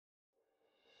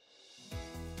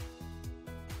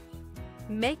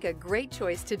Make a great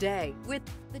choice today with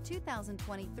the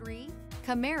 2023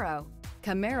 Camaro.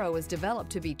 Camaro is developed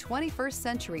to be 21st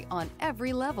century on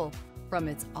every level, from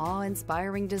its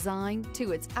awe-inspiring design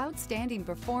to its outstanding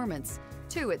performance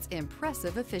to its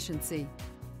impressive efficiency.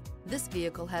 This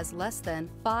vehicle has less than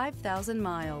 5,000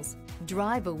 miles.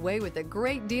 Drive away with a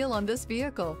great deal on this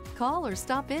vehicle. Call or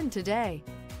stop in today.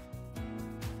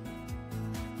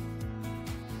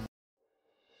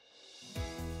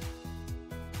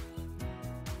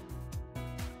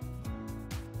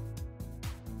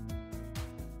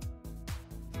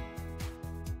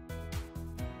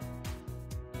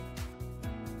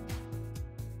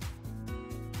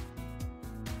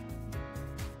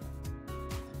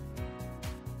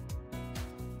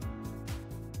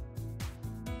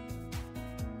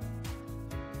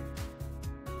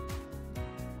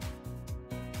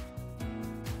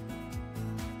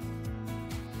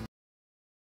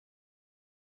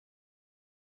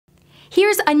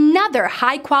 Here's another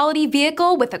high-quality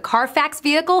vehicle with a Carfax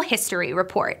Vehicle History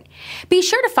Report. Be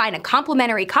sure to find a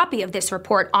complimentary copy of this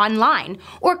report online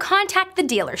or contact the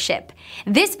dealership.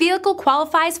 This vehicle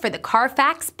qualifies for the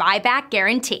Carfax Buyback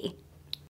Guarantee.